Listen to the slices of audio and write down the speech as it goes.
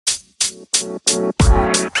Cut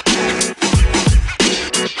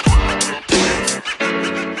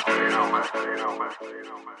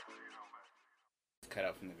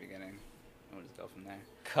out from the beginning. We'll just go from there.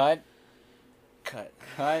 Cut.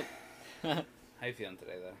 How you feeling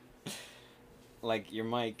today, though? Like your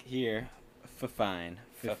mic here. Fine.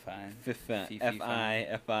 Fine. Fine.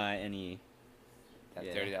 That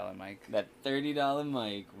Yeah. $30 mic. That $30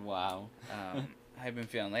 mic. Wow. How you been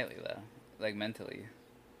feeling lately, though? Like mentally?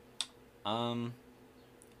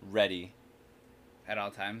 Ready. At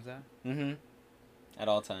all times, though? Mm-hmm. At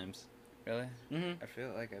all times. Really? Mm-hmm. I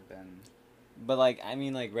feel like I've been... But like, I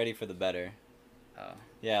mean, like ready for the better. Oh.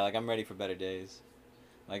 Yeah, like I'm ready for better days.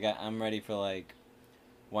 Like I'm ready for like,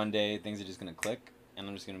 one day things are just gonna click, and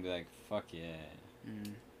I'm just gonna be like, fuck yeah.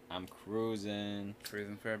 Mm. I'm cruising.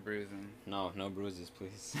 Cruising for a bruising. No bruises,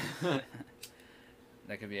 please.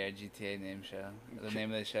 That could be our GTA name show. The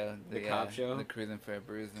name of the show. The cop show? The Cruising for a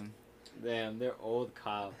Bruising. Damn, they're old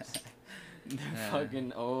cops. They're Yeah.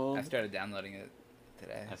 fucking old. I started downloading it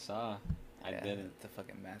today. I saw. I didn't. It's a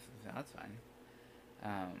fucking massive... No, that's fine.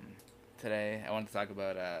 Today, I want to talk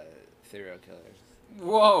about serial killers.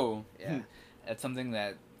 Whoa. Yeah. It's something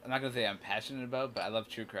that... I'm not going to say I'm passionate about, but I love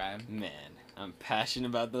true crime. Man, I'm passionate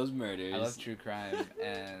about those murders. I love true crime,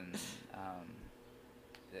 and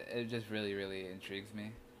it just really, really intrigues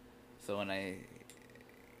me. So when I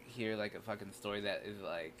hear, like, a fucking story that is,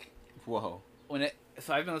 like... Whoa.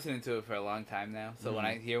 So I've been listening to it for a long time now, so when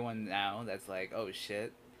I hear one now that's like, oh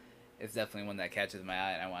shit, it's definitely one that catches my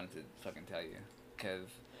eye, and I wanted to fucking tell you. Because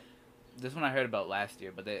this one I heard about last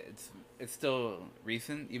year, but it's still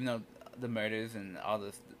recent, even though the murders and all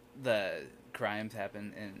the crimes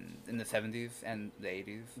happened in the 70s and the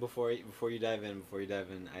 80s. Before you dive in,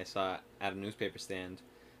 I saw at a newspaper stand,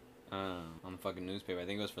 on the fucking newspaper, I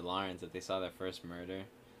think it was for Lawrence, that they saw their first murder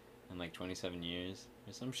in like 27 years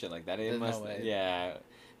or some shit like that. There's no way. Yeah,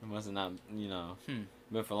 it must have not,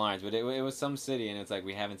 been for Lawrence, but it was some city, and it's like,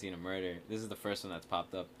 we haven't seen a murder. This is the first one that's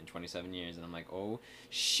popped up in 27 years, and I'm like, oh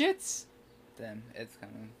shit. Then it's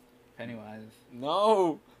coming. Pennywise.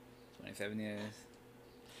 No. 27 years.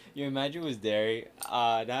 You imagine it was Derry.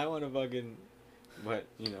 Now I want to fucking, but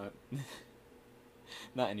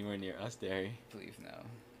not anywhere near us, Derry. Please no.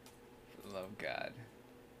 For the love of God.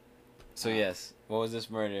 So yes, what was this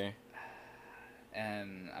murder?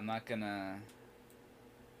 And I'm not gonna...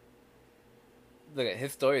 Look,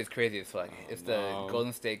 his story is crazy as fuck. It's the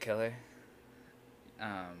Golden State Killer.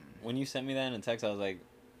 When you sent me that in a text, I was like,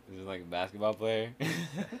 is it like a basketball player?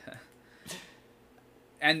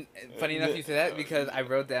 And funny enough you say that, because I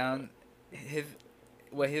wrote down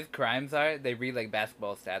what his crimes are. They read like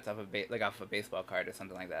basketball stats off off a baseball card or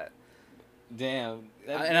something like that. Damn.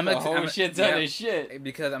 And I'm gonna shit ton of shit.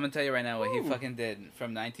 Because I'm gonna tell you right now what he fucking did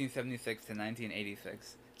from 1976 to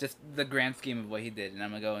 1986. Just the grand scheme of what he did, and I'm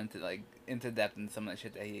gonna go into depth in some of the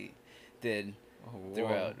shit that he did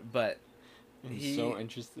throughout. But I'm so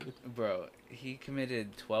interested. Bro, he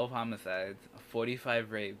committed 12 homicides,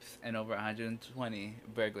 45 rapes, and over 120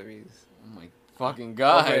 burglaries. Oh my fucking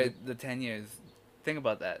god. Over the 10 years. Think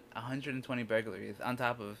about that. 120 burglaries on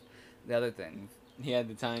top of the other things. He had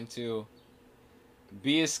the time to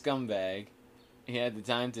be a scumbag. He had the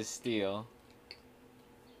time to steal.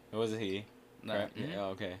 It was he. No. Right? Mm-hmm. Yeah,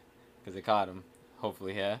 okay. Because they caught him.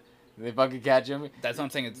 Hopefully, yeah. Did they fucking catch him? That's what I'm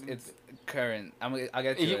saying. It's current. I'll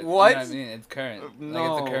get to it. What? You know what I mean? It's current. No.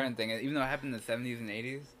 Like, it's a current thing. Even though it happened in the 70s and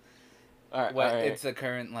 80s. All right. It's a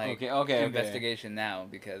current okay. investigation now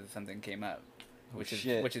because something came up, which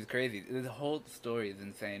is crazy. The whole story is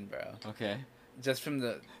insane, bro. Okay. Just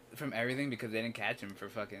from everything, because they didn't catch him for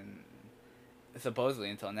fucking supposedly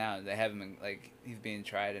until now. They haven't been, like, he's being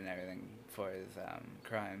tried and everything for his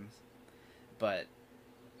crimes, but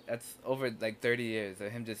that's over like 30 years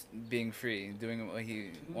of him just being free, doing what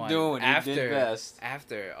he wanted. Doing what he did best.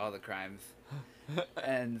 After all the crimes.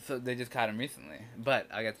 And so they just caught him recently. But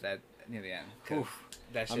I'll get to that near the end.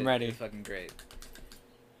 That shit I'm ready. is fucking great.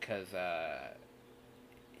 Because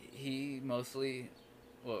he mostly...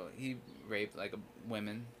 Well, he raped, like,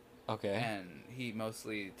 women. Okay. And he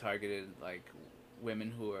mostly targeted, like,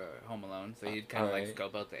 women who were home alone. So he'd kind of, like,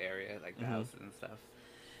 scope out the area, like, the houses and stuff.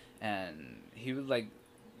 And he would, like...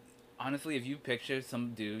 Honestly, if you picture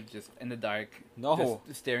some dude just in the dark, just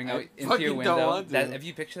staring out into your window, if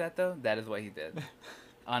you picture that though, that is what he did.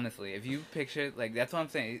 Honestly, if you picture, like, that's what I'm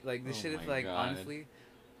saying. Like, this shit is like honestly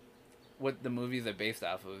what the movies are based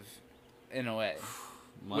off of, in a way,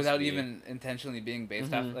 without even intentionally being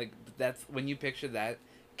based off. Like, that's when you picture that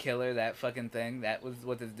killer, that fucking thing. That was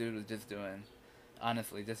what this dude was just doing.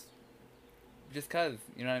 Honestly, just just cause,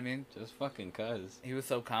 you know what I mean? Just fucking cause. He was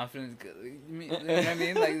so confident. You know what I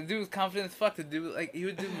mean? Like the dude was confident as fuck to do. Like he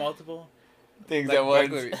would do multiple things like at once.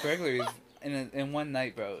 burglaries in one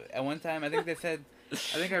night, bro. At one time, I think they said, I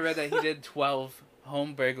think I read that he did 12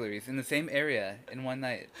 home burglaries in the same area in one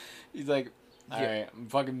night. He's like, all right, I'm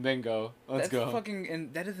fucking bingo. Let's go.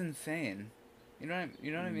 And that is insane. You know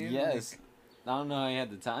what I mean? Yes. Like, I don't know how he had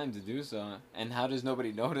the time to do so, and how does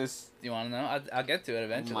nobody notice? You want to know? I'll get to it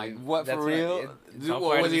eventually. What, for real?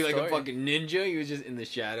 What, was he like a fucking ninja? He was just in the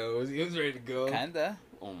shadows. He was ready to go. Kinda.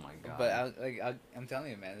 Oh my god. But I'm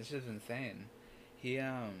telling you, man, this shit's insane. He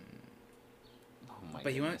Oh my.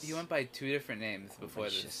 But goodness. he went by 2 different names before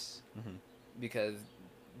this, because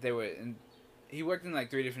they were in. He worked in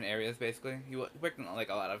like 3 different areas basically. He worked in like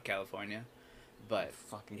a lot of California, but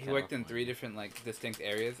he worked in 3 different like distinct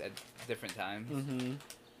areas at different times. Mm-hmm.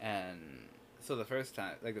 And so the first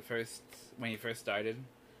time, like when he first started,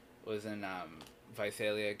 was in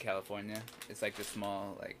Visalia, California. It's like the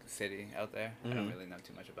small like city out there. I don't really know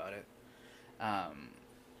too much about it.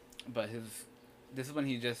 But this is when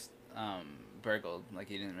he just burgled. Like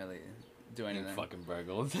he didn't really do anything. He fucking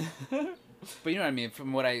burgled. But you know what I mean?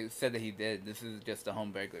 From what I said that he did, this is just the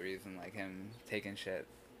home burglaries and like him taking shit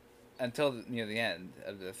until near the end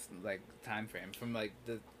of this like time frame, from like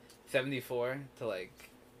the 74 to like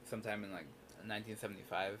sometime in like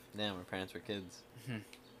 1975. Damn, our parents were kids.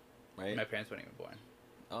 Right? My parents weren't even born.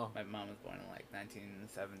 Oh. My mom was born in like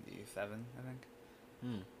 1977, I think.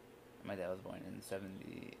 My dad was born in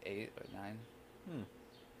 78 or 9.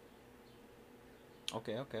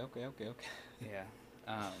 Okay. Yeah.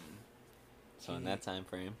 So in that time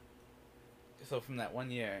frame. So from that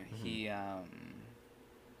one year, he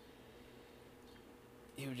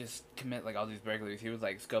would just commit like all these burglaries. He would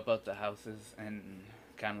like scope out the houses and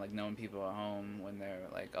kind of like knowing people are home when they're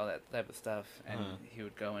like all that type of stuff, and he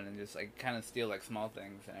would go in and just like kind of steal like small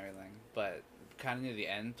things and everything. But kind of near the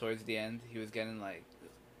end, towards the end, he was getting like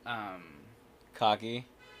cocky.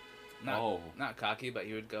 Not cocky, but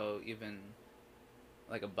he would go even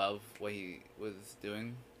like above what he was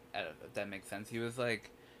doing. If that makes sense. He was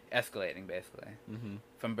like escalating basically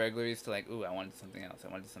from burglaries to like, ooh, I wanted something else. I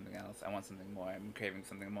want something more. I'm craving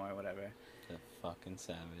something more, whatever. The fucking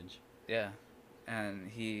savage. Yeah,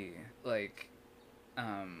 and he like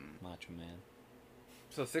macho man.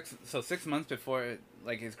 So 6 months before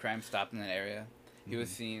like his crime stopped in that area, he was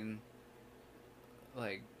seen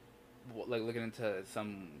like looking into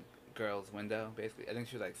some girl's window. Basically, I think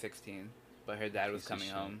she was like 16, but her dad was coming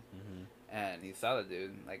home. And he saw the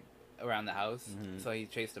dude, like, around the house. So he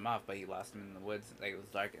chased him off, but he lost him in the woods. Like, it was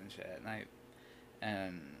dark and shit at night.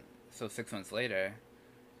 And so 6 months later,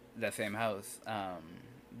 that same house,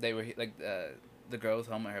 they were, like, the girl was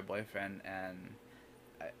home with her boyfriend, and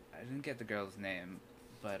I didn't get the girl's name,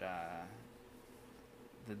 but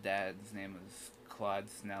the dad's name was Claude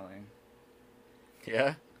Snelling.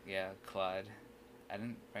 Yeah? Yeah, Claude. I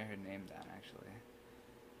didn't write her name down, actually.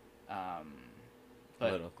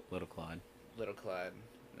 But little Claude. Little Claude.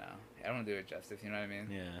 No. I don't do it justice, you know what I mean?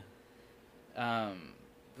 Yeah.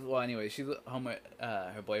 Well, anyway, she was home with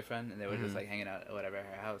her boyfriend, and they were just, like, hanging out or whatever at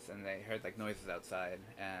her house, and they heard, like, noises outside,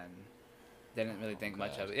 and they didn't really think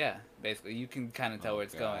much of it. Yeah, basically. You can kind of tell where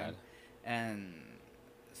it's going. And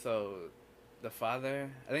so the father...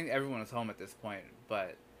 I think everyone was home at this point,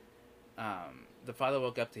 but the father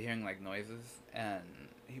woke up to hearing, like, noises, and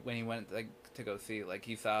when he went, like, to go see, like,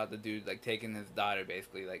 he saw the dude, like, taking his daughter,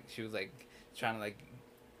 basically. Like, she was, like, trying to, like,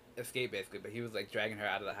 escape, basically, but he was, like, dragging her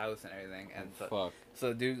out of the house and everything. And so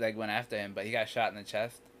the dude, like, went after him, but he got shot in the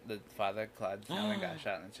chest. The father, Claude Snelling, got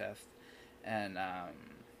shot in the chest. And,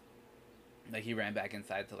 like, he ran back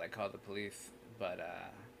inside to, like, call the police, but,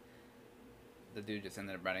 the dude just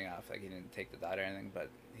ended up running off. Like, he didn't take the daughter or anything, but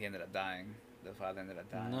he ended up dying. The father ended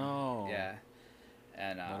up dying. No. Yeah.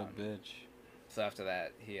 And, what a bitch. So after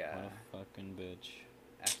that, he, what a fucking bitch.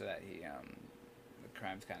 After that, the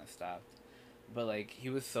crimes kind of stopped. But, like, he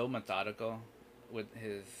was so methodical with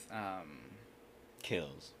his,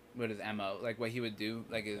 kills. With his MO. Like, what he would do,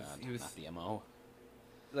 like, he was... Not the MO.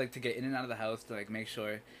 Like, to get in and out of the house, to, like, make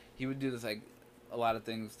sure... He would do this, like, a lot of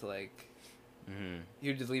things to, like... He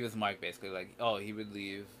would just leave his mark, basically. Like, he would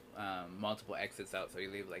leave multiple exits out. So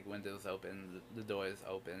he'd leave, like, windows open, the doors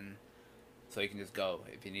open... So you can just go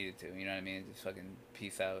if you needed to, you know what I mean? Just fucking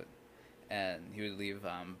peace out. And he would leave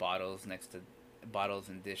bottles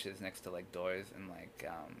and dishes next to like doors and like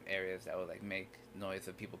areas that would like make noise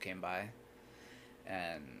if people came by.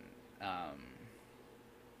 And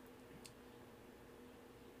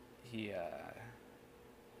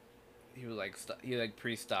he would like he like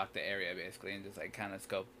pre-stock the area basically and just like kind of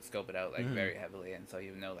scope it out like very heavily, and so he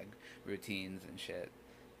would know like routines and shit.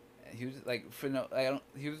 And he was like for no I don't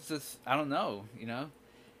he was just I don't know, you know.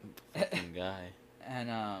 Fucking guy. And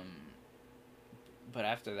but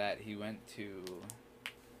after that he went to.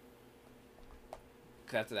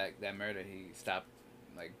 Cause after that murder he stopped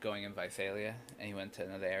like going in Visalia and he went to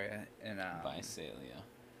another area in Visalia.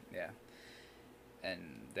 Yeah.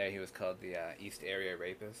 And there he was called the East Area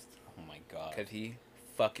Rapist. Oh my god. Because he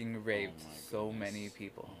fucking raped so many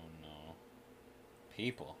people. Oh no.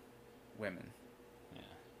 People. Women. Yeah.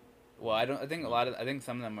 Well, I think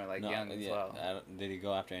some of them were like young as well. Did he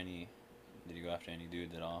go after any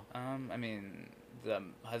dudes at all? I mean, the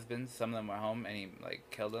husbands, some of them were home and he like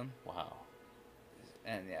killed them. Wow.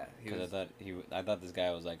 And yeah, because I thought this guy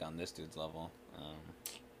was like on this dude's level.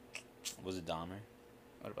 Was it Dahmer?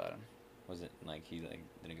 What about him? Was it like he like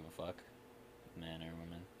didn't give a fuck, man or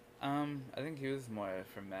woman? I think he was more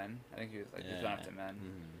for men. I think he was like he's going after men.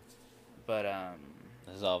 Mm-hmm. But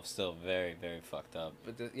this is all still very very fucked up.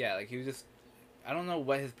 But yeah, like he was just, I don't know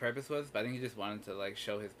what his purpose was, but I think he just wanted to like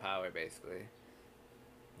show his power basically.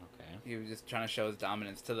 Okay. He was just trying to show his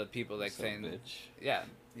dominance to the people, like saying, bitch. Yeah,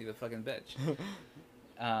 he's a fucking bitch.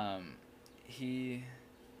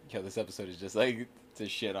 Yo, this episode is just like to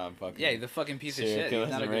shit on fucking. Yeah, he's a fucking piece of shit. He's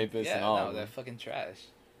not a rapist and all. No, they're fucking trash.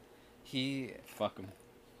 Fuck him.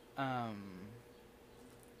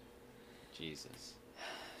 Jesus.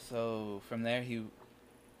 So from there, he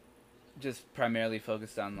just primarily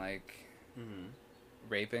focused on like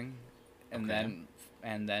raping, and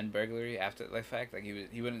then burglary after the fact. Like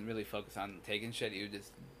he wouldn't really focus on taking shit. He would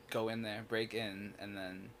just go in there, break in, and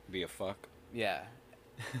then be a fuck. Yeah.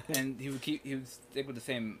 And he would stick with the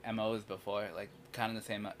same MO as before, like kind of the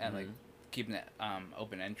same, and like keeping it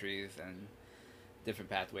open entries and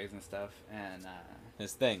different pathways and stuff. And the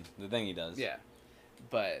thing he does. Yeah,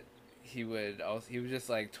 but he would just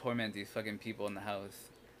like torment these fucking people in the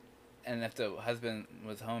house, and if the husband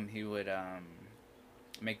was home, he would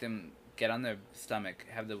make them get on their stomach,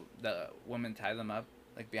 have the woman tie them up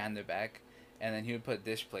like behind their back, and then he would put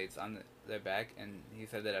dish plates on their back, and he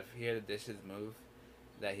said that if he heard the dishes move,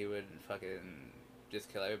 that he would fucking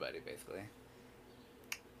just kill everybody, basically.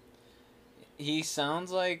 He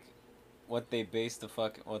sounds like what they based the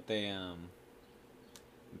fucking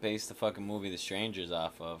movie The Strangers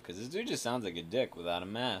off of, because this dude just sounds like a dick without a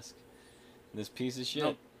mask. This piece of shit.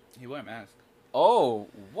 Nope. He wore a mask. Oh,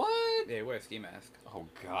 what? Yeah, he wore a ski mask. Oh,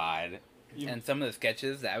 God. And some of the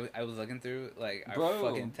sketches that I was looking through, like, are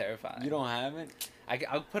fucking terrifying. You don't have it?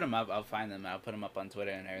 I'll put them up. I'll find them. I'll put them up on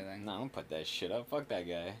Twitter and everything. No, I don't put that shit up. Fuck that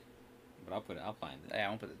guy. But I'll find it.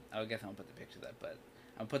 Yeah, I guess I won't put the pictures up, but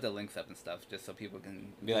I'll put the links up and stuff just so people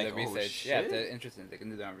can be do like, their research. Shit? Yeah, if they're interested, they can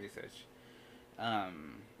do their own research.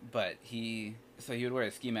 But he would wear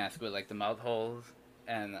a ski mask with like the mouth holes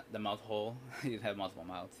and the mouth hole. He'd have multiple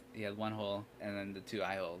mouths. He had one hole and then the two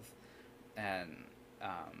eye holes. And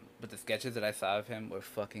but the sketches that I saw of him were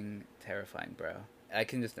fucking terrifying, bro. I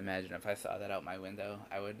can just imagine if I saw that out my window,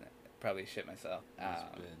 I would probably shit myself.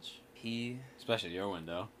 Bitch. Especially your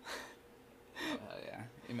window. Oh yeah.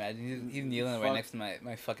 Imagine he's kneeling right next to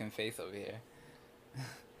my fucking face over here.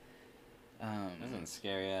 That's a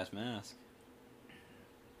scary ass mask.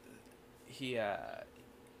 He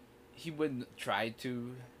would try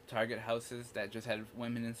to target houses that just had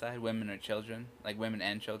women inside, women or children, like women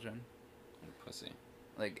and children. Pussy.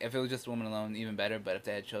 Like if it was just a woman alone, even better. But if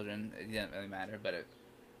they had children, it didn't really matter. But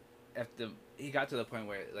he got to the point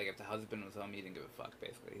where like if the husband was home, he didn't give a fuck.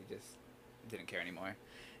 Basically, he just didn't care anymore.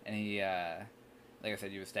 And he, like I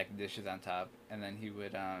said, he would stack the dishes on top, and then he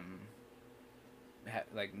would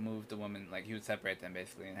like move the woman, like he would separate them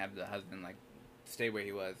basically, and have the husband like stay where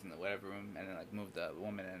he was in the whatever room, and then like move the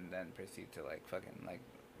woman, and then proceed to like fucking like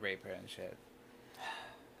rape her and shit.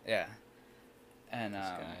 Yeah. And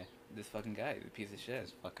this fucking guy, the piece of shit.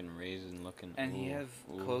 This fucking raisin looking. And he has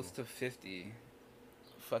close to 50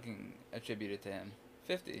 fucking attributed to him.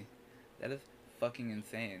 50. That is fucking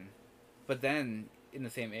insane. But then in the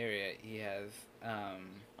same area he has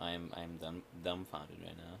I'm dumbfounded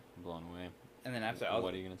right now. I'm blown away. And then after all,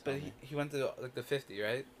 what are you gonna tell me? He went to like the 50,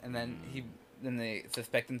 right? And then then they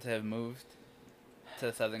suspect him to have moved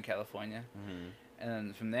to Southern California. And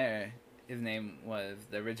then from there, his name was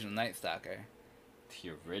the original Night Stalker.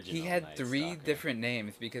 The original. He had three different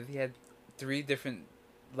names because he had 3 different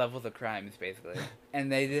levels of crimes basically, and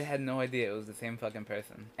they had no idea it was the same fucking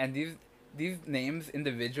person. And these names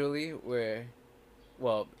individually were,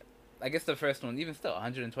 well, I guess the first one even still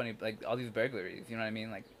 120, like all these burglaries. You know what I mean?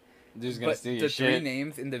 Like Dude's gonna But steal your the shit. 3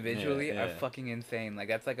 names individually Yeah, are yeah. fucking insane. Like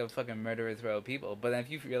that's like a fucking murderous row of people. But then if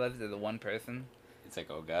you realize they're the one person, It's like,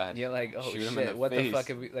 oh god. you're like, oh Shoot him in shit, the what the face. fuck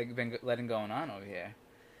have we like been letting going on over here?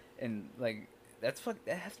 And like that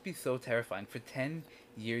has to be so terrifying. For 10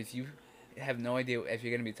 years, you have no idea if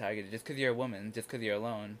you're gonna be targeted just because you're a woman, just because you're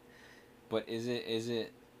alone. But is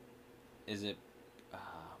it um,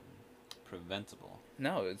 preventable?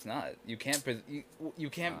 No, it's not. You can't you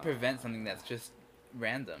can't prevent something that's just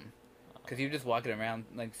random. Because you're just walking around,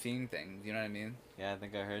 like, seeing things, you know what I mean? Yeah, I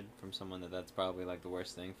think I heard from someone that that's probably, like, the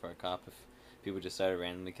worst thing for a cop if people just started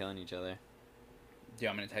randomly killing each other. Do you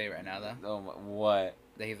want me to tell you right now, though? Oh, what?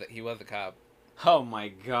 That he was a cop. Oh, my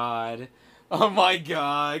God. Oh, my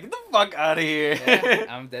God. Get the fuck out of here. Yeah,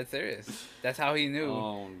 I'm dead serious. That's how he knew.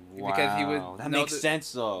 Oh, wow. Because he would That know makes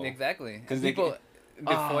sense, though. Exactly. Because 'Cause people,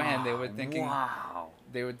 beforehand, they were thinking... Wow.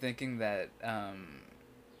 They were thinking that,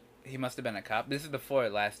 he must have been a cop. This is before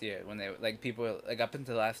last year when they like people like up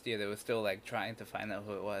until last year they were still like trying to find out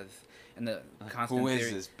who it was, and the constant who is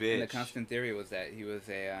theory, this bitch? And the constant theory was that he was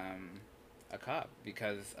a cop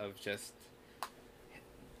because of just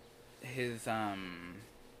his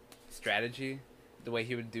strategy, the way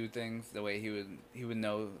he would do things, the way he would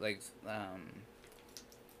know like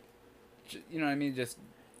you know what I mean, just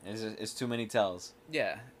It's too many tells.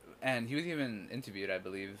 yeah. And he was even interviewed, I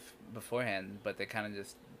believe, beforehand, but they kind of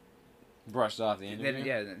just Brushed off the interview?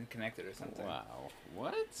 yeah, connected or something. Wow.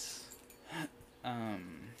 What?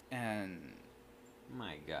 And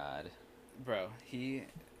My God. bro, he.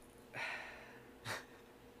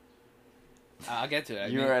 I'll get to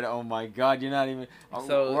it. You're at, oh my God, you're not even.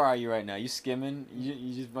 So- where are you right now? You skimming?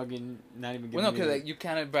 You just fucking not even giving Well, no, me because the- like you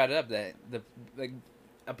kind of brought it up that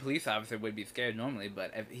a police officer would be scared normally,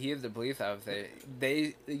 but if he is the police officer,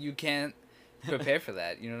 you can't prepare for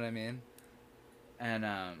that. You know what I mean? And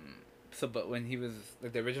but when he was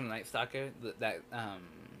like the original Night Stalker,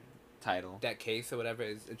 title. that case or whatever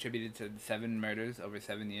is attributed to 7 murders over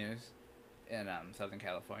 7 years in Southern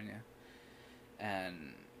California,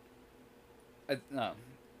 and no,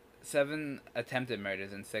 7 attempted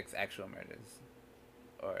murders and 6 actual murders,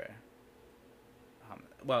 or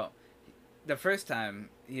well, the first time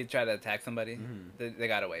he tried to attack somebody, Mhm. they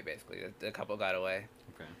got away basically. The couple got away,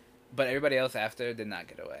 Okay. but everybody else after did not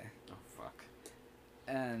get away. Oh fuck.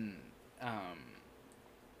 And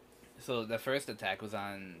so the first attack was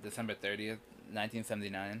on December 30th,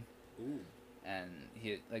 1979. Ooh. And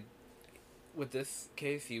he like with this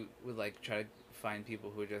case he would like try to find people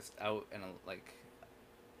who are just out and like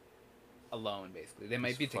alone basically. They might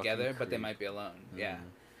That's be together fucking but they creep. might be alone. Yeah.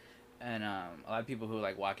 And a lot of people who are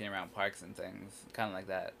like walking around parks and things, kind of like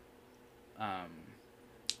that.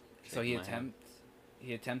 So he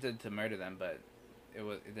attempted to murder them, but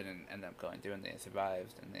it didn't end up going through, and they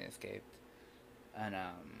survived and they escaped. And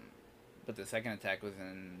but the second attack was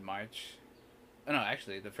in March. Oh no,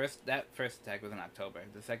 actually, that first attack was in October.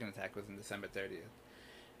 The second attack was in December 30th.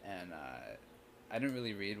 And I didn't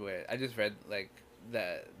really read where. I just read like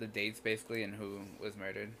the dates basically and who was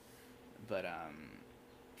murdered. But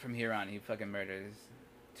from here on, he fucking murders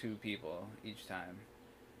 2 people each time,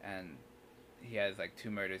 and he has like 2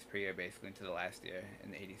 murders per year basically into the last year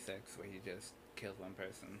in '86 where he just kills 1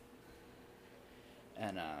 person.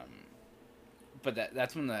 And but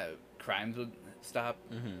that's when the crimes would stop.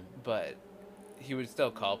 Mm-hmm. But he would still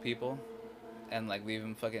call people and like leave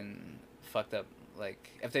them fucking fucked up. Like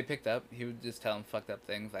if they picked up, he would just tell them fucked up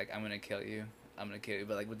things like I'm gonna kill you,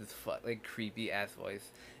 but like with this like creepy ass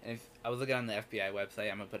voice. And if I was looking on the FBI website,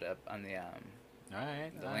 I'm gonna put it up on the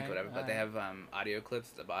Alright. the link, whatever. But they have audio clips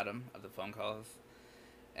at the bottom of the phone calls,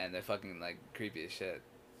 and they're fucking like creepy as shit.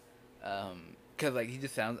 Cause like he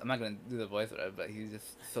just sounds. I'm not gonna do the voice, whatever, but he's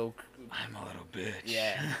just so. I'm a little bitch.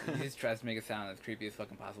 Yeah, he just tries to make it sound as creepy as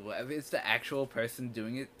fucking possible. If it's the actual person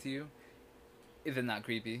doing it to you, is it not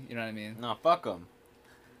creepy? You know what I mean? No, fuck him.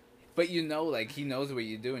 But you know, like he knows what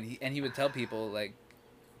you do, and he would tell people like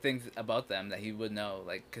things about them that he would know,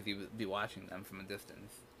 like because he would be watching them from a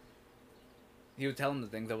distance. He would tell them the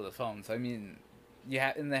things over the phone. So I mean, you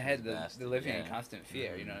have in their head they're living in constant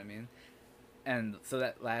fear. You know what I mean? And so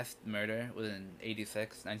that last murder was in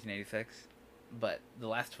 1986, but the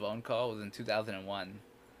last phone call was in 2001.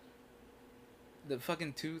 The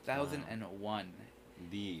fucking 2001.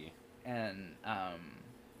 The. And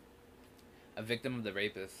a victim of the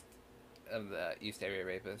rapist, of the East Area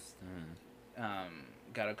rapist,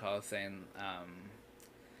 got a call saying,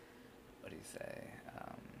 what do you say?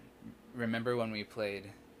 Remember when we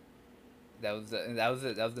played? That was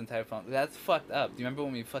the entire phone. That's fucked up. Do you remember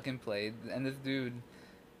when we fucking played? And this dude,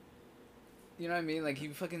 you know what I mean? Like he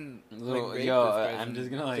fucking Little, like, raped yo, this person I'm just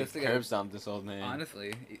gonna like to curb stomp this old man.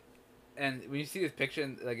 Honestly, And when you see his picture,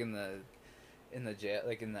 like in the jail,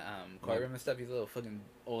 like in the courtroom and stuff, he's a little fucking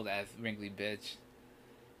old ass wrinkly bitch.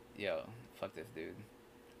 Yo, fuck this dude.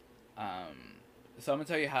 So I'm gonna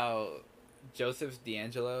tell you how Joseph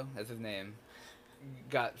D'Angelo, that's his name,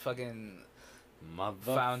 got fucking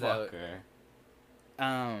found out.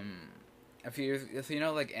 A few years, so you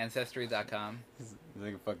know, like Ancestry.com. He's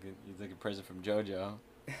like a person from JoJo.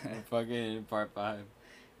 Fucking part 5.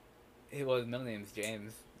 His middle name's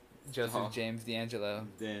James. Joseph James D'Angelo.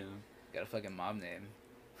 Damn. Got a fucking mom name.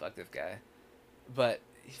 Fuck this guy. But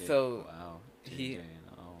wow. he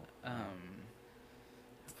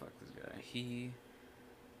fuck this guy. He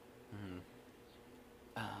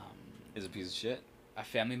is a piece of shit. A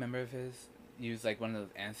family member of his used like one of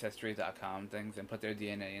those Ancestry.com things and put their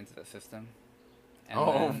DNA into the system.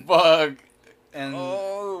 And fuck. And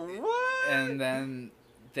what? And then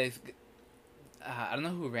they I don't know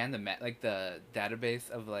who ran the database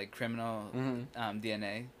of like criminal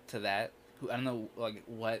DNA to that. I don't know like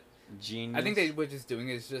what. Genius. I think they were just doing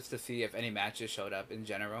it just to see if any matches showed up in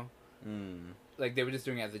general. Like they were just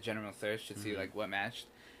doing it as a general search to see like what matched,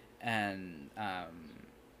 and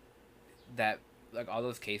that like all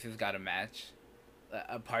those cases got a match,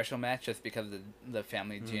 a partial match just because of the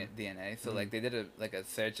family DNA. So like they did a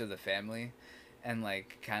search of the family, and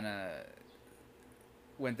like kind of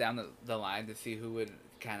went down the line to see who would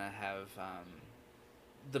kind of have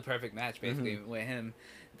the perfect match basically with him.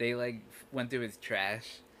 They like went through his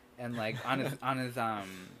trash and like on his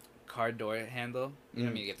car door handle, you know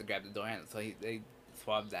what I mean, you get to grab the door handle, so they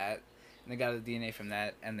swabbed that and they got the DNA from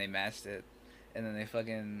that and they matched it, and then they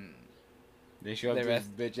showed up to his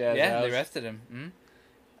bitch ass house. They arrested him.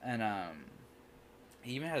 And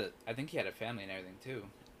he even had I think he had a family and everything too.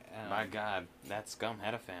 My God, that scum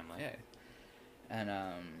had a family. Yeah. And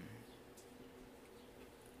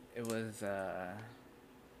it was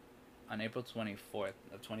on April 24th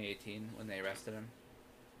of 2018 when they arrested him.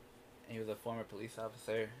 And he was a former police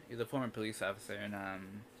officer. He was a former police officer in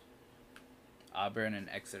Auburn and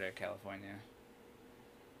Exeter, California.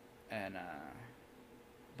 And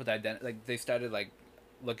but they started like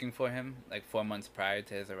looking for him like 4 months prior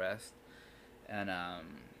to his arrest, and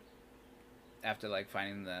after like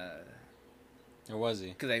finding Where was he?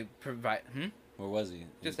 Because they provide. Where was he?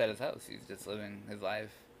 Just at his house. He's just living his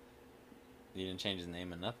life. He didn't change his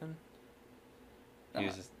name or nothing? No,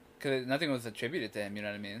 because nothing was attributed to him, you know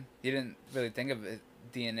what I mean? He didn't really think of his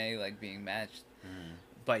DNA, like, being matched.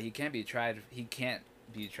 But he can't be tried. He can't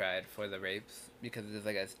be tried for the rapes because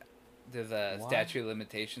there's a statute of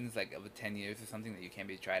limitations, like, of 10 years or something that you can't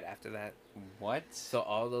be tried after that. What? So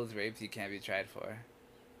all those rapes he can't be tried for.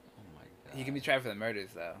 Oh, my God. He can be tried for the murders,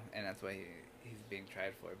 though, and that's why he's being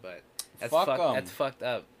tried for, but... That's fucked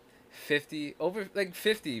up. 50,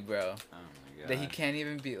 bro. Oh my God. That he can't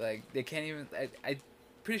even be like, they can't even, I'm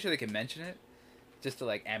pretty sure they can mention it, just to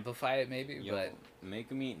like amplify it maybe, but.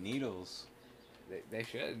 Make him eat needles. They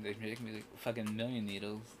should. They make me like fucking million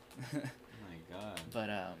needles. Oh my God. But,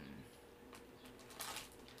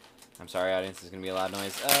 I'm sorry, audience, there's gonna be a loud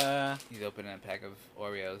noise. He's opening a pack of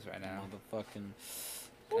Oreos right now. Motherfucking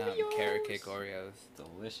carrot cake Oreos.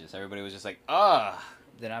 Delicious. Everybody was just like,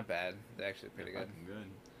 They're not bad. They're actually pretty good.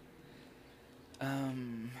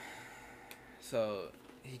 So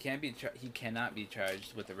he cannot be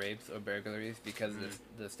charged with the rapes or burglaries because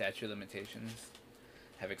the statute of limitations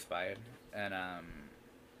have expired, and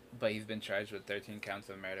but he's been charged with 13 counts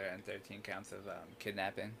of murder and 13 counts of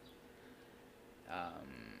kidnapping.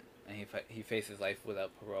 And he faces life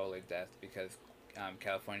without parole or death because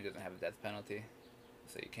California doesn't have a death penalty,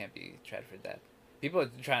 so you can't be tried for death. People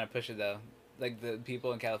are trying to push it though. Like, the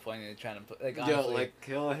people in California are trying to put, like, honestly... Yo, like,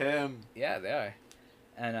 kill him. Yeah, they are.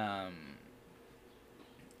 And,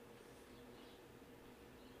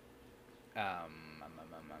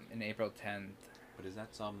 in April 10th... But is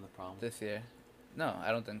that solving the problem? This year? No,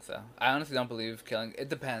 I don't think so. I honestly don't believe killing... It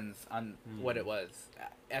depends on what it was.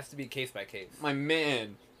 It has to be case by case. My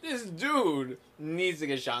man, this dude needs to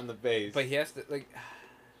get shot in the face. But he has to, like...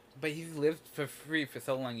 But he's lived for free for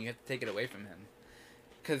so long, you have to take it away from him.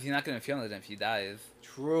 Because he's not going to feel it if he dies.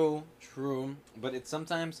 True. But it's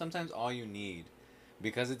sometimes all you need.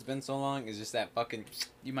 Because it's been so long, is just that fucking...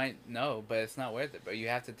 You might know, but it's not worth it. But you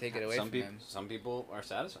have to take it away from him. Some people are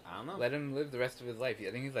satisfied. I don't know. Let him live the rest of his life.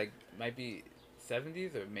 I think he's like, might be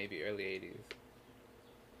 70s or maybe early 80s.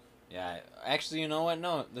 Yeah, actually, you know what?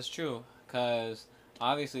 No, that's true. Because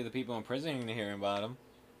obviously the people in prison are going to hear about him.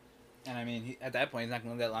 And I mean, at that point, he's not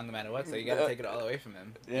going to live that long no matter what. So you got to take it all away from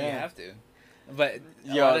him. Yeah. You have to. But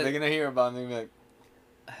they're going to hear about him and be like,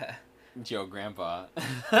 yo, grandpa.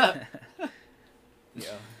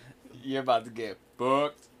 Yo. You're about to get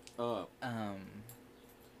booked. Oh.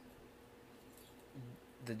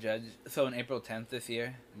 The judge. So on April 10th this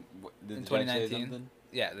year, Did in the judge say 2019, something?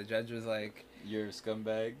 yeah, the judge was like, You're a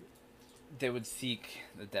scumbag. they would seek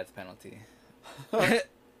the death penalty. And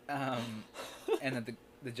that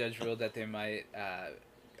the judge ruled that they might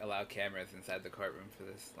allow cameras inside the courtroom for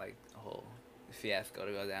this like whole fiasco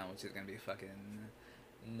to go down, which is gonna be fucking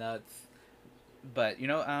nuts. But you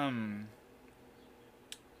know,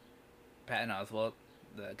 Patton Oswalt,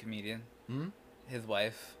 the comedian, his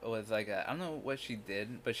wife was like I don't know what she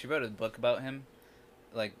did, but she wrote a book about him,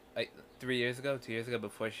 like 2 years ago,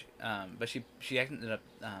 before but she ended up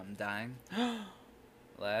dying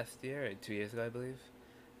last year or 2 years ago, I believe.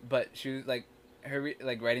 But she was like her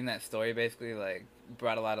like writing that story basically like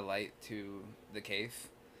brought a lot of light to the case,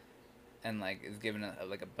 and like is given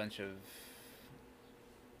like a bunch of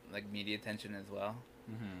like media attention as well,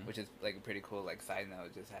 which is like a pretty cool like side note.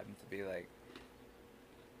 It just happens to be like,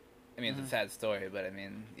 I mean, it's a sad story, but I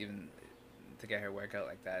mean, even to get her work out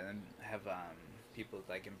like that and have people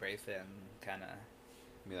like embrace it and kind of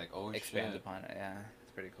be like, oh, expand shit. upon it. Yeah,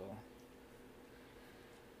 it's pretty cool.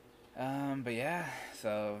 But yeah,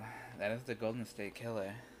 so that is the Golden State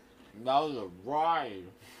Killer. That was a ride.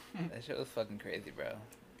 That shit was fucking crazy, bro.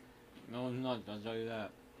 No, it's not. I'll tell you that.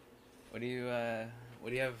 What do you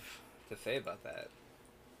have to say about that?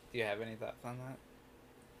 Do you have any thoughts on that?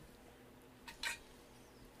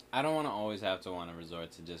 I don't want to always have to want to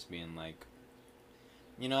resort to just being like,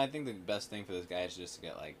 you know, I think the best thing for this guy is just to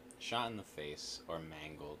get like shot in the face or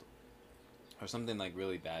mangled or something like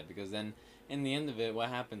really bad, because then in the end of it, what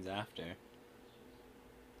happens after?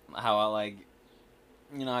 How I like,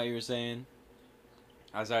 you know how you were saying?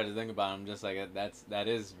 I started to think about him just like that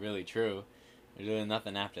is really true. There's really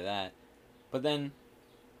nothing after that. But then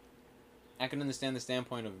I can understand the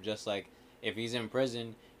standpoint of just like, if he's in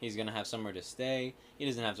prison, he's gonna have somewhere to stay. He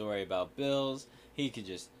doesn't have to worry about bills. He could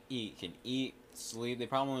just eat, sleep. They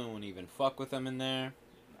probably won't even fuck with him in there.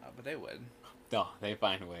 No, but they would. No, they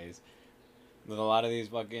find ways. With a lot of these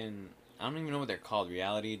fucking, I don't even know what they're called,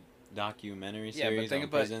 reality documentary series on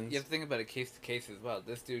prisons. You have to think about it case to case as well.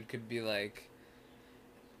 This dude could be like,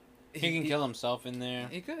 he can kill himself in there.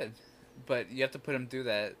 He could, but you have to put him through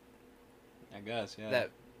that. I guess, yeah.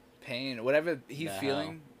 That pain, whatever he's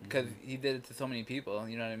feeling, because he did it to so many people.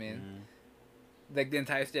 You know what I mean? Like the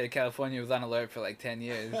entire state of California was on alert for like 10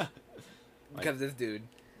 years because this dude.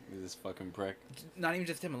 This fucking prick. Not even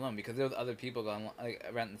just him alone, because there was other people going like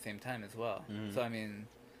around the same time as well. So I mean,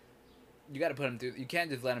 you got to put him through. You can't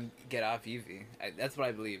just let him get off easy. That's what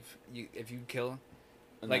I believe. If you kill,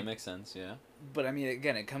 and like, that makes sense, yeah. But I mean,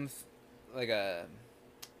 again, it comes like a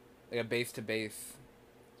base to base.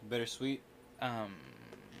 Bittersweet.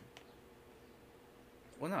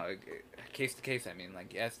 Well, no, case to case. I mean,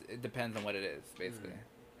 like, yes, it depends on what it is, basically.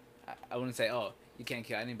 I wouldn't say, oh, you can't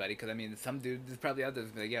kill anybody, because I mean, some dude there's probably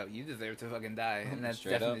others be like, yo, you deserve to fucking die, and that's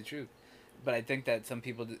definitely true. But I think that some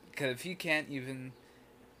people, because if you can't even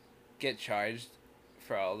get charged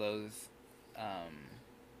for all those,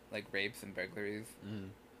 like rapes and burglaries,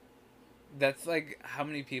 that's like how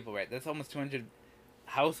many people, right? That's almost 200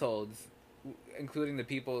 households, including the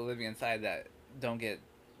people living inside, that don't get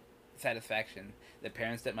satisfaction. The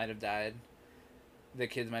parents that might have died, the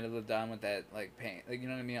kids might have lived on with that like pain, like, you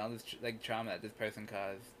know what I mean, all this like trauma that this person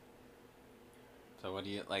caused. So what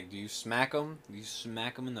do you like? Do you smack him? Do you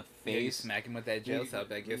smack him in the face? Yeah, you smack him with that jail cell,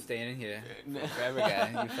 like, you're staying in here forever,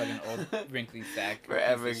 guy. You fucking old wrinkly sack.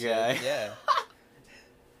 Forever guy. Yeah.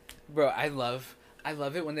 Bro, I love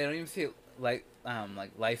it when they don't even say like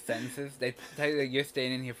life sentences. They tell you that you're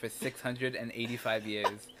staying in here for 685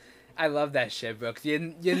 years. I love that shit, bro. 'Cause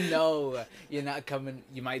you know you're not coming.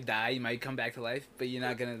 You might die. You might come back to life, but you're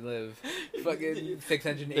not gonna live fucking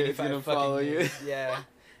 685 fucking years. Yeah,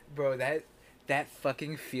 bro. That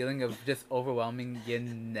fucking feeling of just overwhelming, you're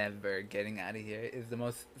never getting out of here, is the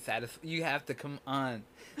most satisfying. You have to come on.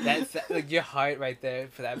 That's like your heart right there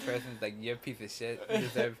for that person is like, you're a piece of shit. You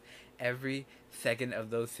deserve every second of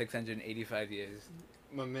those 685 years.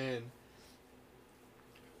 My man.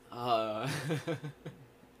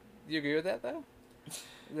 You agree with that though?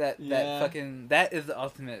 That fucking, that is the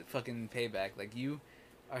ultimate fucking payback. Like, you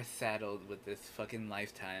are saddled with this fucking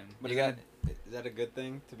lifetime. But is that a good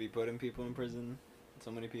thing, to be putting people in prison? So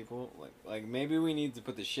many people, like maybe we need to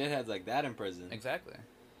put the shitheads like that in prison. Exactly.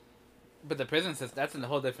 But the prison system, that's a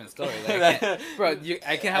whole different story. Like, I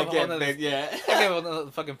can't have a whole nother, I can't have a whole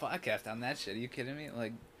fucking podcast on that shit. Are you kidding me?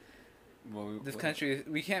 Like, this country,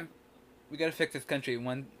 we gotta fix this country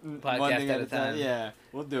one podcast at a time. Yeah,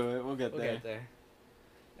 we'll do it. We'll get there.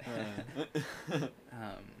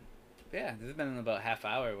 Yeah, this has been about half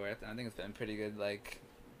hour worth, and I think it's been pretty good, like,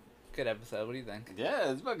 Good episode. What do you think?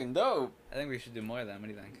 Yeah, it's fucking dope. I think we should do more of them. What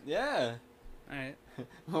do you think? Yeah. All right.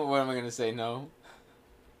 What am I gonna say? No.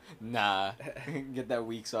 Nah. Get that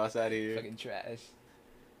weak sauce out of here. Fucking trash.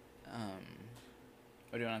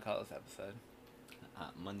 What do you want to call this episode?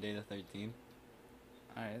 Monday the 13th.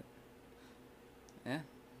 All right. Yeah,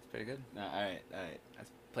 it's pretty good. All right.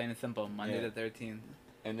 That's plain and simple. Monday the 13th.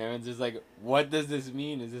 And everyone's just like, what does this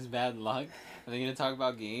mean? Is this bad luck? Are they gonna talk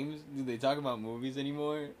about games? Do they talk about movies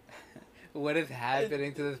anymore? What is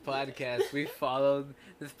happening to this podcast? We followed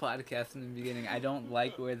this podcast in the beginning. I don't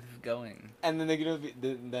like where this is going. And then they're gonna be,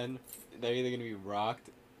 then they're either gonna be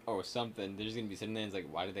rocked or something. They're just gonna be sitting there and it's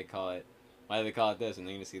like, why did they call it this? And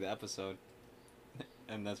they're gonna see the episode,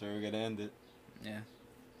 and that's where we're gonna end it. Yeah.